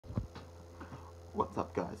What's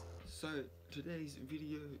up, guys? So today's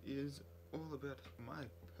video is all about my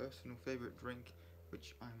personal favourite drink,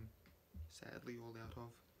 which I'm sadly all out of,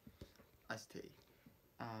 iced tea.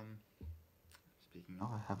 Speaking Oh,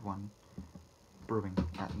 of, I have one brewing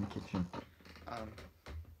out in the kitchen. um,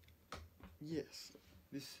 yes,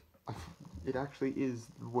 this It actually is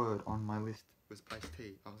the word on my list. was iced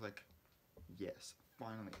tea. I was like, yes,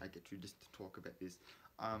 finally I get to just talk about this.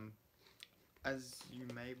 As you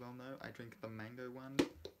may well know, I drink the mango one.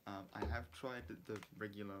 I have tried the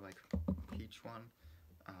regular like peach one,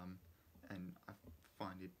 and I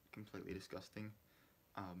find it completely disgusting.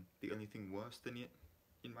 The only thing worse than it,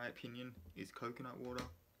 in my opinion, is coconut water.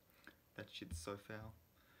 That shit's so foul.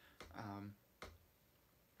 Um,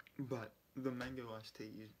 but the mango iced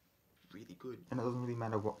tea is really good. And it doesn't really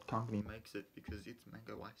matter what company Makes it because it's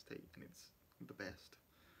mango iced tea and it's the best.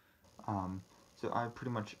 So I pretty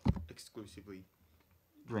much Exclusively.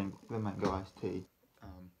 drink the mango iced tea.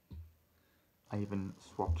 Um, I even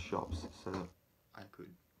swapped shops so that I could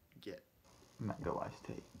get. mango iced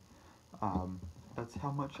tea. That's how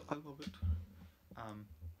much I love it.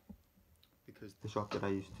 Because the shop that I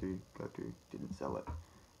used to go to didn't sell it.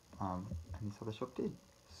 And this other shop did.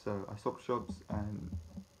 So I swapped shops and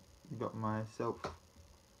got myself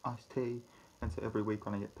iced tea. And so every week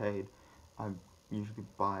when I get paid, I usually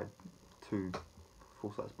buy 2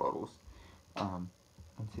 full-size bottles.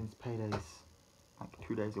 And since payday's like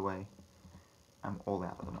 2 days away, I'm all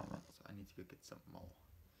out at the moment. so I need to go get some more.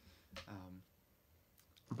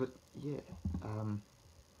 But yeah,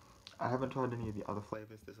 I haven't tried any of the other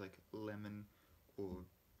flavors. There's like lemon or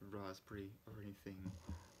raspberry or anything.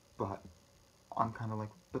 But I'm kind of like,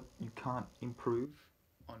 but you can't improve.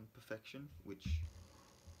 On perfection, which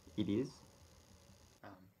It is,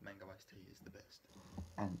 mango iced tea is the best.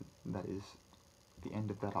 and that is the end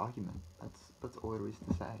of that argument. That's all there is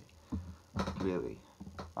to say, really.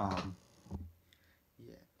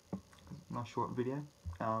 Yeah. Nice short video.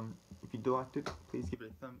 If you do liked it, please give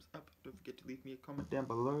it a thumbs up. Don't forget to leave me a comment down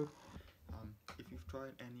below. If you've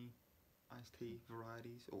tried any iced tea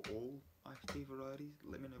varieties or all iced tea varieties,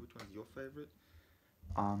 let me know which one's your favourite.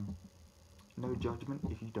 No judgment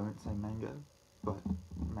if you don't say mango, but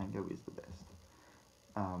mango is the best.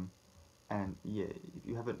 And yeah, if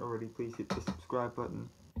you haven't already, please hit the subscribe button.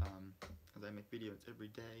 As I make videos every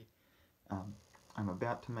day. I'm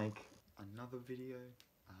about to make another video.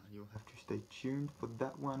 You'll have to stay tuned for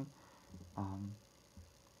that one.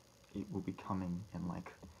 It will be coming in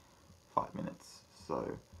like 5 minutes.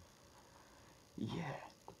 So yeah.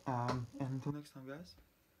 And until next time, guys,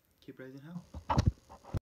 keep raising hell.